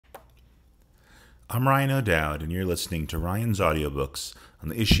I'm Ryan O'Dowd, and you're listening to Ryan's Audiobooks on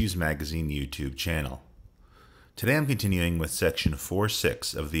the Issues Magazine YouTube channel. Today I'm continuing with section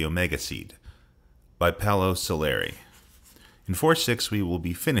 4.6 of The Omega Seed by Paolo Soleri. In 4.6 we will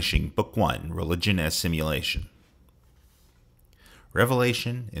be finishing Book 1, Religion as Simulation.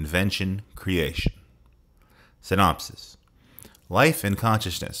 Revelation, Invention, Creation. Synopsis. Life and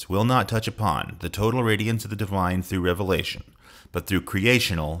consciousness will not touch upon the total radiance of the divine through revelation, but through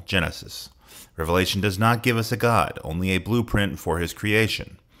creational genesis. Revelation does not give us a God, only a blueprint for his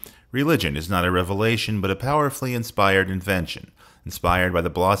creation. Religion is not a revelation, but a powerfully inspired invention, inspired by the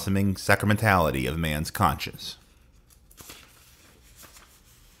blossoming sacramentality of man's conscience.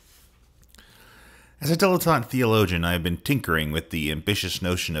 As a dilettante theologian, I have been tinkering with the ambitious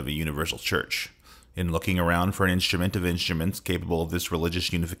notion of a universal church. In looking around for an instrument of instruments capable of this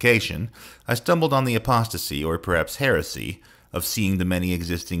religious unification, I stumbled on the apostasy, or perhaps heresy, of seeing the many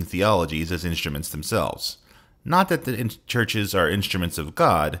existing theologies as instruments themselves. Not that the churches are instruments of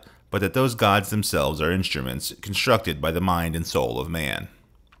God, but that those gods themselves are instruments constructed by the mind and soul of man.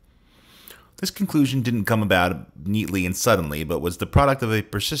 This conclusion didn't come about neatly and suddenly, but was the product of a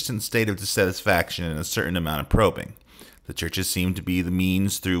persistent state of dissatisfaction and a certain amount of probing. The churches seem to be the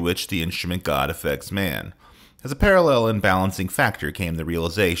means through which the instrument God affects man. As a parallel and balancing factor came the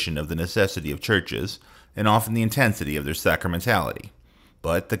realization of the necessity of churches, and often the intensity of their sacramentality.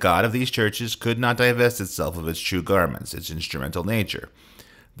 But the God of these churches could not divest itself of its true garments, its instrumental nature.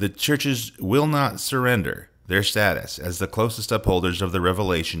 The churches will not surrender their status as the closest upholders of the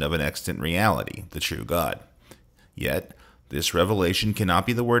revelation of an extant reality, the true God. Yet, this revelation cannot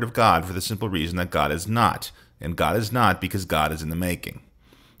be the word of God for the simple reason that God is not, and God is not because God is in the making.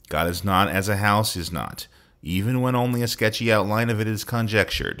 God is not as a house is not, even when only a sketchy outline of it is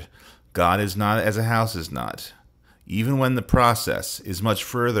conjectured. God is not as a house is not, even when the process is much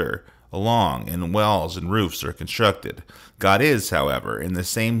further along and wells and roofs are constructed. God is, however, in the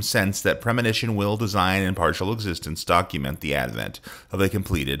same sense that premonition, will, design, and partial existence document the advent of a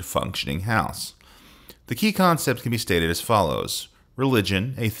completed, functioning house. The key concept can be stated as follows.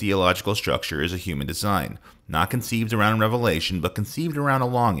 Religion, a theological structure, is a human design, not conceived around revelation, but conceived around a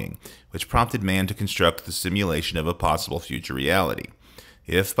longing, which prompted man to construct the simulation of a possible future reality.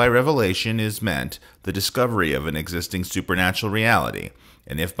 If by revelation is meant the discovery of an existing supernatural reality,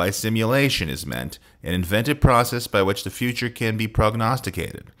 and if by simulation is meant an invented process by which the future can be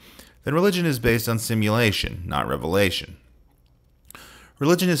prognosticated, then religion is based on simulation, not revelation.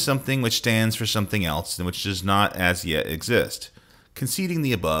 Religion is something which stands for something else and which does not as yet exist. Conceding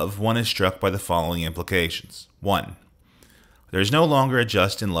the above, one is struck by the following implications. 1. There is no longer a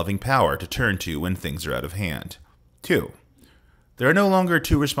just and loving power to turn to when things are out of hand. 2. There are no longer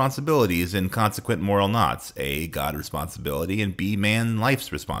two responsibilities and consequent moral knots, A, God responsibility, and B, man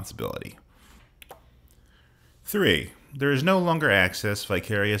life's responsibility. 3. There is no longer access,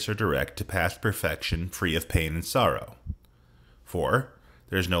 vicarious or direct, to past perfection, free of pain and sorrow. 4.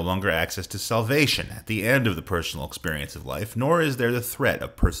 There is no longer access to salvation at the end of the personal experience of life, nor is there the threat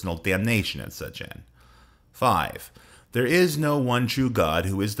of personal damnation at such end. 5. There is no one true God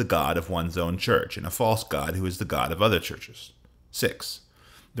who is the God of one's own church, and a false God who is the God of other churches. 6.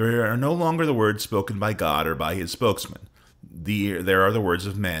 There are no longer the words spoken by God or by his spokesman. There are the words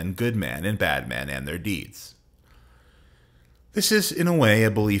of men, good men and bad men, and their deeds. This is, in a way,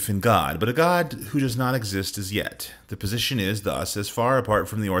 a belief in God, but a God who does not exist as yet. The position is, thus, as far apart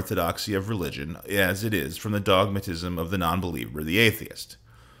from the orthodoxy of religion as it is from the dogmatism of the non-believer, the atheist.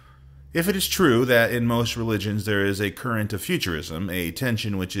 If it is true that in most religions there is a current of futurism, a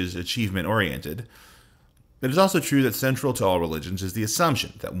tension which is achievement-oriented, it is also true that central to all religions is the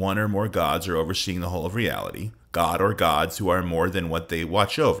assumption that one or more gods are overseeing the whole of reality, God or gods who are more than what they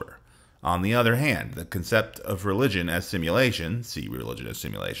watch over. On the other hand, the concept of religion as simulation, see religion as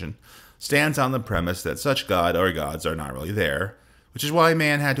simulation, stands on the premise that such god or gods are not really there, which is why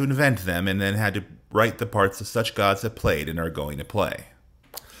man had to invent them and then had to write the parts that such gods have played and are going to play.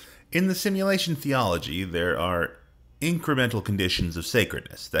 In the simulation theology, there are incremental conditions of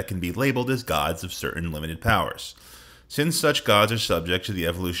sacredness that can be labeled as gods of certain limited powers. Since such gods are subject to the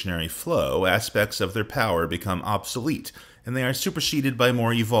evolutionary flow, aspects of their power become obsolete, and they are superseded by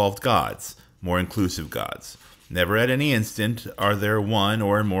more evolved gods, more inclusive gods. Never at any instant are there one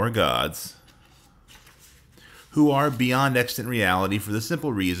or more gods who are beyond extant reality for the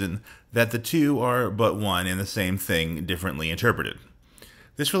simple reason that the two are but one and the same thing differently interpreted.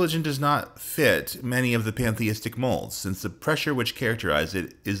 This religion does not fit many of the pantheistic molds, since the pressure which characterizes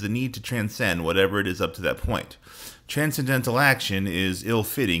it is the need to transcend whatever it is up to that point. Transcendental action is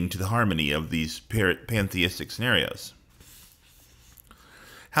ill-fitting to the harmony of these pantheistic scenarios.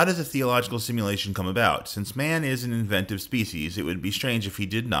 How does a theological simulation come about? Since man is an inventive species, it would be strange if he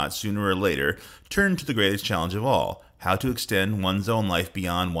did not, sooner or later, turn to the greatest challenge of all, how to extend one's own life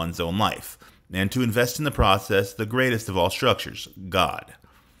beyond one's own life, and to invest in the process the greatest of all structures, God.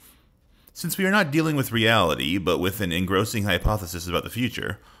 Since we are not dealing with reality, but with an engrossing hypothesis about the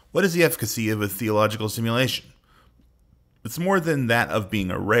future, what is the efficacy of a theological simulation? It's more than that of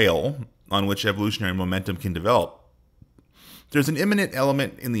being a rail on which evolutionary momentum can develop. There's an immanent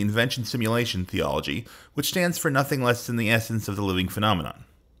element in the invention simulation theology, which stands for nothing less than the essence of the living phenomenon.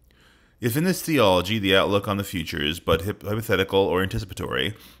 If in this theology the outlook on the future is but hypothetical or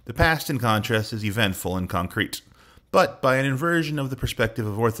anticipatory, the past, in contrast, is eventful and concrete. But by an inversion of the perspective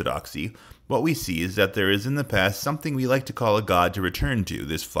of orthodoxy, what we see is that there is in the past something we like to call a God to return to.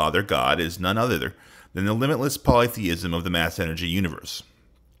 This Father God is none other than the limitless polytheism of the mass energy universe.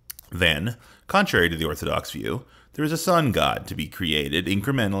 Then, contrary to the orthodox view, there is a Son God to be created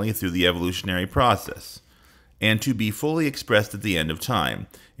incrementally through the evolutionary process, and to be fully expressed at the end of time.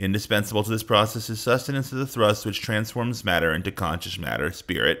 Indispensable to this process is sustenance of the thrust which transforms matter into conscious matter,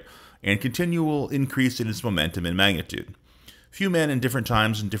 spirit, and continual increase in its momentum and magnitude. Few men in different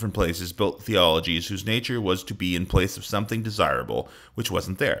times and different places built theologies whose nature was to be in place of something desirable which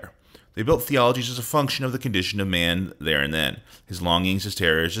wasn't there. They built theologies as a function of the condition of man there and then, his longings, his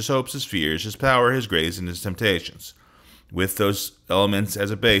terrors, his hopes, his fears, his power, his grace, and his temptations. With those elements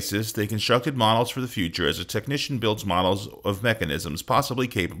as a basis, they constructed models for the future as a technician builds models of mechanisms possibly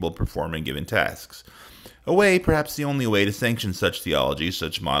capable of performing given tasks. A way, perhaps the only way, to sanction such theologies,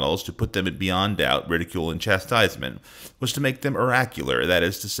 such models, to put them beyond doubt, ridicule, and chastisement, was to make them oracular, that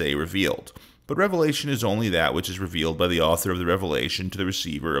is to say, revealed. But revelation is only that which is revealed by the author of the revelation to the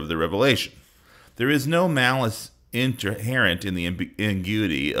receiver of the revelation. There is no malice inherent in the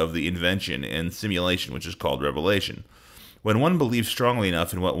ambiguity of the invention and simulation which is called revelation. When one believes strongly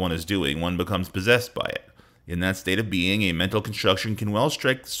enough in what one is doing, one becomes possessed by it. In that state of being, a mental construction can well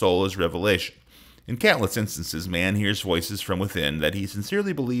strike the soul as revelation. In countless instances, man hears voices from within that he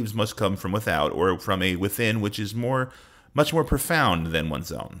sincerely believes must come from without, or from a within which is much more profound than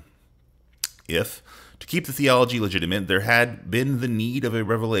one's own. If, to keep the theology legitimate, there had been the need of a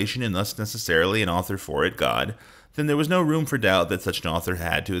revelation and thus necessarily an author for it, God, then there was no room for doubt that such an author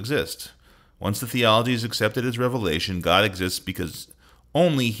had to exist. Once the theology is accepted as revelation, God exists because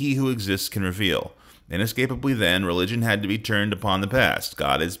only he who exists can reveal. Inescapably then, religion had to be turned upon the past.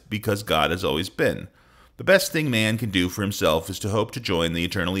 God is because God has always been. The best thing man can do for himself is to hope to join the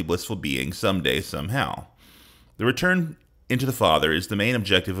eternally blissful being someday, somehow. The return into the Father is the main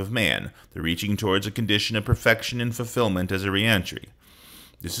objective of man, the reaching towards a condition of perfection and fulfillment as a re-entry.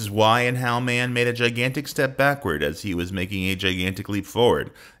 This is why and how man made a gigantic step backward as he was making a gigantic leap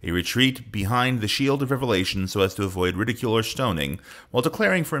forward, a retreat behind the shield of revelation so as to avoid ridicule or stoning, while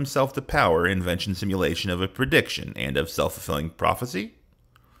declaring for himself the power, invention, simulation of a prediction and of self-fulfilling prophecy.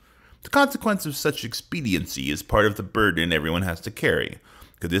 The consequence of such expediency is part of the burden everyone has to carry.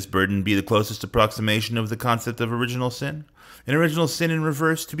 Could this burden be the closest approximation of the concept of original sin? An original sin in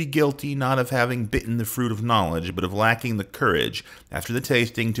reverse, to be guilty not of having bitten the fruit of knowledge, but of lacking the courage, after the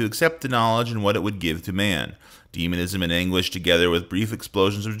tasting, to accept the knowledge and what it would give to man. Demonism and anguish together with brief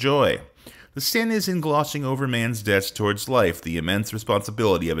explosions of joy. The sin is in glossing over man's debts towards life, the immense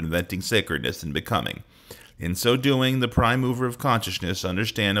responsibility of inventing sacredness and becoming. In so doing, the prime mover of consciousness,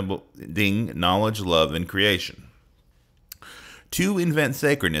 understanding knowledge, love, and creation. To invent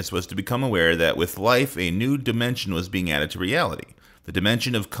sacredness was to become aware that with life a new dimension was being added to reality, the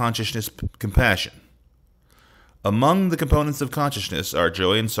dimension of consciousness compassion. Among the components of consciousness are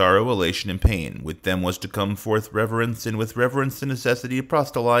joy and sorrow, elation and pain. With them was to come forth reverence, and with reverence the necessity to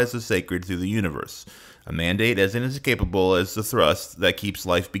proselytize the sacred through the universe, a mandate as inescapable as the thrust that keeps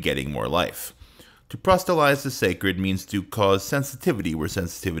life begetting more life. To proselytize the sacred means to cause sensitivity where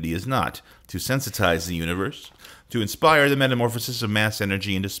sensitivity is not, to sensitize the universe, to inspire the metamorphosis of mass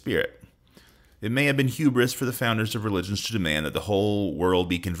energy into spirit. It may have been hubris for the founders of religions to demand that the whole world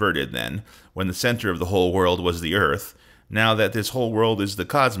be converted then, when the center of the whole world was the earth. Now that this whole world is the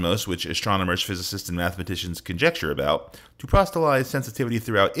cosmos, which astronomers, physicists, and mathematicians conjecture about, to proselytize sensitivity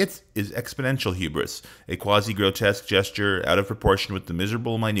throughout it is exponential hubris, a quasi-grotesque gesture out of proportion with the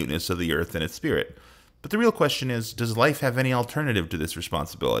miserable minuteness of the earth and its spirit. But the real question is, does life have any alternative to this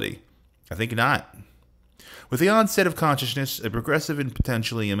responsibility? I think not. With the onset of consciousness, a progressive and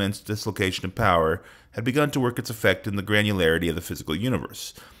potentially immense dislocation of power had begun to work its effect in the granularity of the physical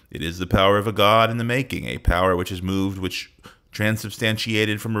universe. It is the power of a god in the making, a power which has moved, which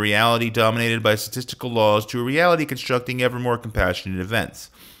transubstantiated from a reality dominated by statistical laws to a reality constructing ever more compassionate events.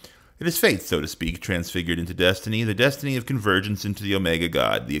 It is fate, so to speak, transfigured into destiny, the destiny of convergence into the Omega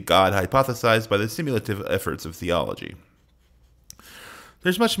God, the God hypothesized by the simulative efforts of theology.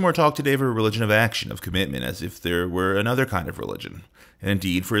 There's much more talk today of a religion of action, of commitment, as if there were another kind of religion. And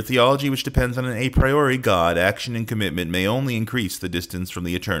indeed, for a theology which depends on an a priori God, action and commitment may only increase the distance from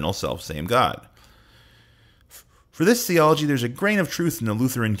the eternal self-same God. For this theology, there's a grain of truth in the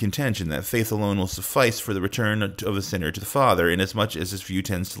Lutheran contention that faith alone will suffice for the return of a sinner to the Father, inasmuch as this view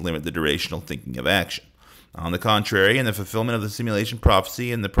tends to limit the durational thinking of action. On the contrary, in the fulfillment of the simulation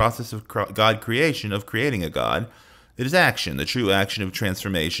prophecy and the process of God creation, of creating a God, it is action, the true action of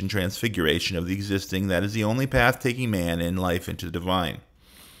transformation, transfiguration of the existing, that is the only path taking man and life into the divine.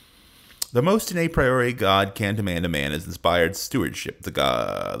 The most in a priori God can demand a man is inspired stewardship,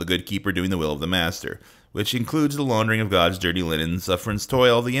 the good keeper doing the will of the master, which includes the laundering of God's dirty linen, sufferance,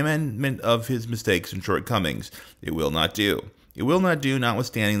 toil, the amendment of his mistakes and shortcomings. It will not do. It will not do,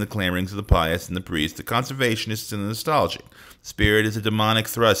 notwithstanding the clamorings of the pious and the priest, the conservationists and the nostalgic. Spirit is a demonic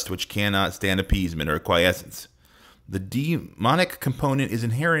thrust which cannot stand appeasement or quiescence. The demonic component is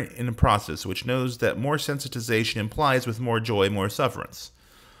inherent in a process which knows that more sensitization implies with more joy more sufferance.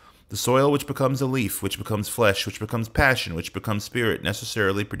 The soil which becomes a leaf, which becomes flesh, which becomes passion, which becomes spirit,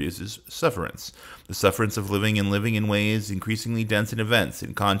 necessarily produces sufferance. The sufferance of living in ways increasingly dense in events,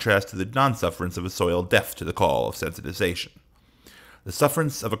 in contrast to the non-sufferance of a soil deaf to the call of sensitization. The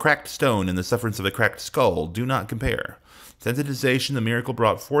sufferance of a cracked stone and the sufferance of a cracked skull do not compare. Sensitization, the miracle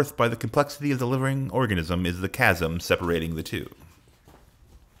brought forth by the complexity of the living organism, is the chasm separating the two.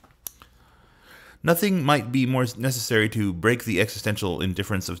 Nothing might be more necessary to break the existential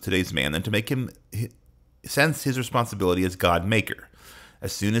indifference of today's man than to make him sense his responsibility as God-maker.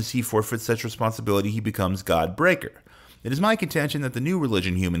 As soon as he forfeits such responsibility, he becomes God-breaker. It is my contention that the new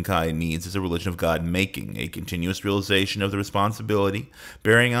religion humankind needs is a religion of God-making, a continuous realization of the responsibility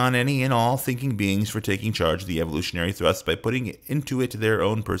bearing on any and all thinking beings for taking charge of the evolutionary thrust by putting into it their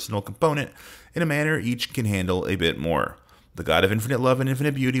own personal component in a manner each can handle a bit more. The God of infinite love and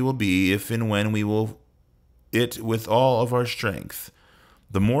infinite beauty will be, if and when we will it with all of our strength.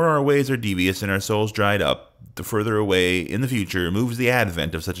 The more our ways are devious and our souls dried up, the further away in the future moves the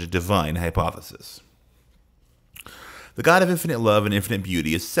advent of such a divine hypothesis. The God of infinite love and infinite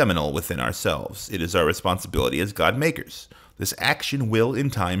beauty is seminal within ourselves. It is our responsibility as God-makers. This action will,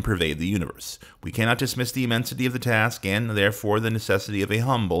 in time, pervade the universe. We cannot dismiss the immensity of the task and, therefore, the necessity of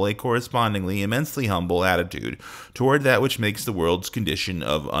a correspondingly immensely humble attitude toward that which makes the world's condition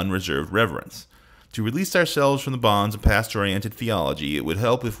of unreserved reverence. To release ourselves from the bonds of past-oriented theology, it would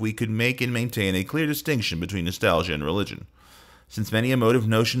help if we could make and maintain a clear distinction between nostalgia and religion. Since many emotive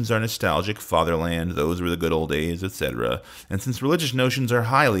notions are nostalgic, fatherland, those were the good old days, etc., and since religious notions are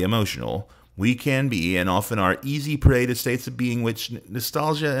highly emotional, we can be, and often are, easy prey to states of being which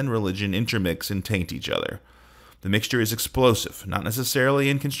nostalgia and religion intermix and taint each other. The mixture is explosive, not necessarily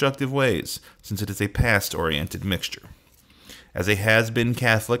in constructive ways, since it is a past-oriented mixture. As a has-been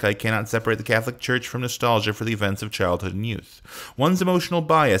Catholic, I cannot separate the Catholic Church from nostalgia for the events of childhood and youth. One's emotional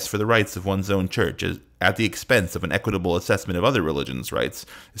bias for the rights of one's own church, at the expense of an equitable assessment of other religions' rights,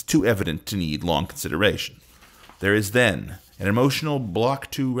 is too evident to need long consideration. There is, then, an emotional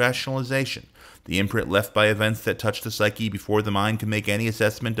block to rationalization, the imprint left by events that touch the psyche before the mind can make any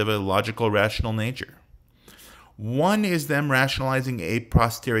assessment of a logical, rational nature. One is them rationalizing a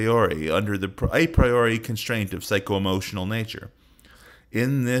posteriori under the a priori constraint of psycho-emotional nature.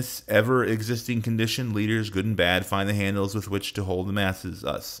 In this ever-existing condition, leaders, good and bad, find the handles with which to hold the masses,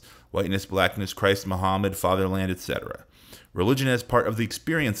 us, whiteness, blackness, Christ, Muhammad, fatherland, etc. Religion as part of the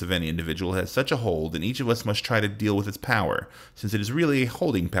experience of any individual has such a hold, and each of us must try to deal with its power, since it is really a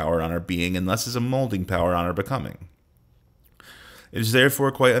holding power on our being and thus is a molding power on our becoming. It is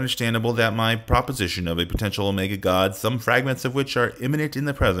therefore quite understandable that my proposition of a potential Omega God, some fragments of which are imminent in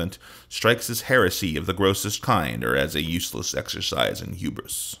the present, strikes as heresy of the grossest kind, or as a useless exercise in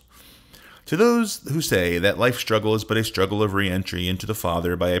hubris. To those who say that life struggle is but a struggle of re-entry into the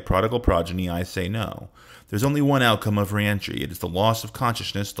Father by a prodigal progeny, I say no. There's only one outcome of re-entry. It is the loss of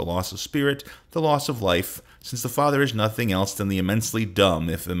consciousness, the loss of spirit, the loss of life, since the Father is nothing else than the immensely dumb,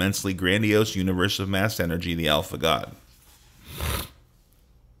 if immensely grandiose universe of mass energy, the Alpha God.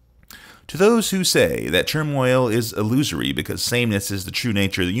 To those who say that turmoil is illusory because sameness is the true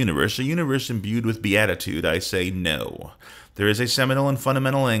nature of the universe, a universe imbued with beatitude, I say no. There is a seminal and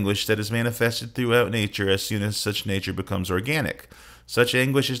fundamental anguish that is manifested throughout nature as soon as such nature becomes organic. Such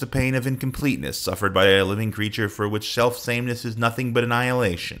anguish is the pain of incompleteness suffered by a living creature for which self-sameness is nothing but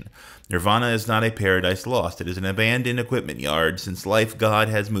annihilation. Nirvana is not a paradise lost. It is an abandoned equipment yard, since life God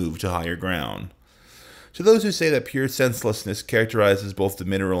has moved to higher ground. To those who say that pure senselessness characterizes both the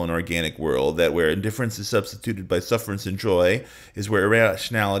mineral and organic world, that where indifference is substituted by sufferance and joy is where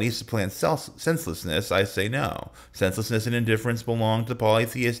irrationality supplants senselessness, I say no. Senselessness and indifference belong to the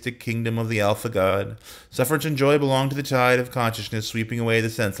polytheistic kingdom of the Alpha God. Sufferance and joy belong to the tide of consciousness sweeping away the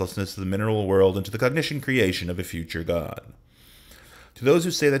senselessness of the mineral world into the cognition creation of a future God. To those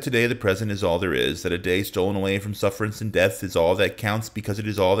who say that today the present is all there is, that a day stolen away from sufferance and death is all that counts because it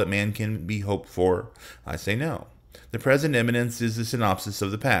is all that man can be hoped for, I say no. The present imminence is the synopsis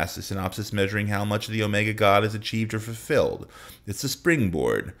of the past, the synopsis measuring how much the Omega God has achieved or fulfilled. It's the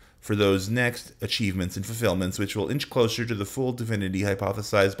springboard for those next achievements and fulfillments which will inch closer to the full divinity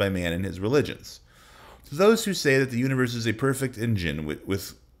hypothesized by man and his religions. To those who say that the universe is a perfect engine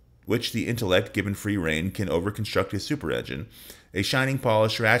with which the intellect, given free rein, can overconstruct a super-engine, a shining,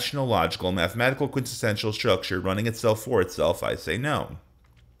 polished, rational, logical, mathematical, quintessential structure running itself for itself, I say no.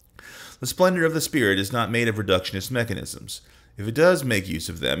 The splendor of the spirit is not made of reductionist mechanisms. If it does make use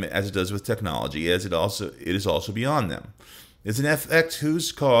of them, as it does with technology, it is also beyond them. It is an effect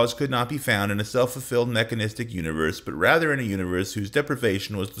whose cause could not be found in a self-fulfilled mechanistic universe, but rather in a universe whose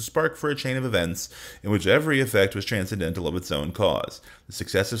deprivation was the spark for a chain of events in which every effect was transcendental of its own cause, the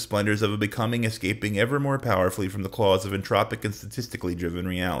successive splendors of a becoming escaping ever more powerfully from the claws of entropic and statistically driven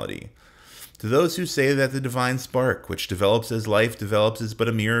reality. To those who say that the divine spark, which develops as life develops, is but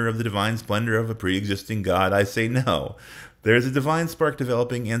a mirror of the divine splendor of a pre-existing God, I say no. There is a divine spark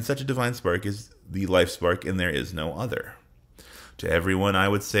developing, and such a divine spark is the life spark, and there is no other. To everyone, I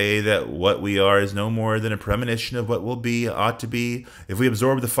would say that what we are is no more than a premonition of what will be, ought to be. If we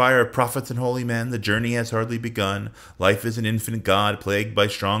absorb the fire of prophets and holy men, the journey has hardly begun. Life is an infinite God, plagued by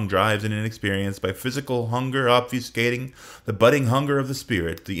strong drives and inexperience, by physical hunger obfuscating the budding hunger of the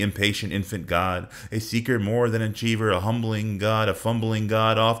spirit, the impatient infant God, a seeker more than an achiever, a humbling God, a fumbling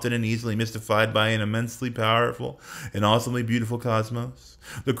God, often and easily mystified by an immensely powerful and awesomely beautiful cosmos.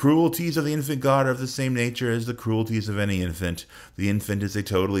 The cruelties of the infant God are of the same nature as the cruelties of any infant. The infant is a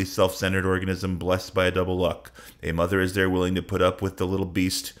totally self-centered organism blessed by a double luck. A mother is there willing to put up with the little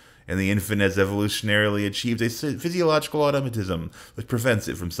beast, and the infant has evolutionarily achieved a physiological automatism which prevents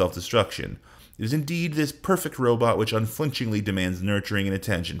it from self-destruction. It is indeed this perfect robot which unflinchingly demands nurturing and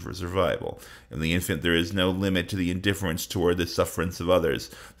attention for survival. In the infant there is no limit to the indifference toward the sufferance of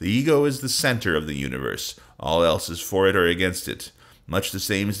others. The ego is the center of the universe. All else is for it or against it. Much the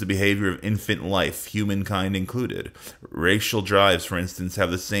same is the behavior of infant life, humankind included. Racial drives, for instance,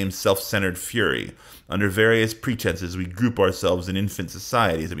 have the same self-centered fury. Under various pretenses, we group ourselves in infant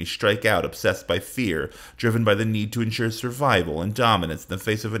societies, and we strike out, obsessed by fear, driven by the need to ensure survival and dominance in the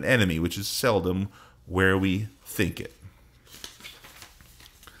face of an enemy which is seldom where we think it.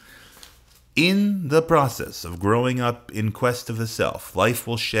 In the process of growing up in quest of the self, life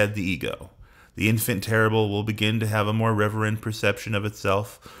will shed the ego. The infant terrible will begin to have a more reverent perception of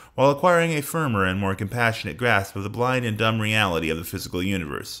itself, while acquiring a firmer and more compassionate grasp of the blind and dumb reality of the physical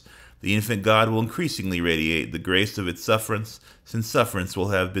universe. The infant God will increasingly radiate the grace of its sufferance, since sufferance will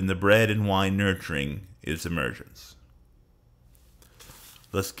have been the bread and wine nurturing its emergence.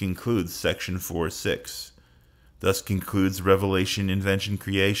 Thus concludes section 4.6. Thus concludes Revelation, Invention,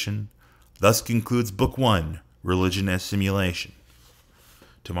 Creation. Thus concludes Book 1, Religion as Simulation.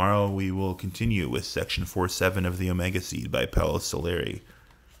 Tomorrow we will continue with section 4.7 of the Omega Seed by Paolo Soleri,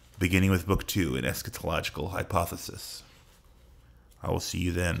 beginning with Book 2, An Eschatological Hypothesis. I will see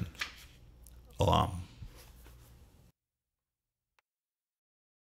you then. Alam.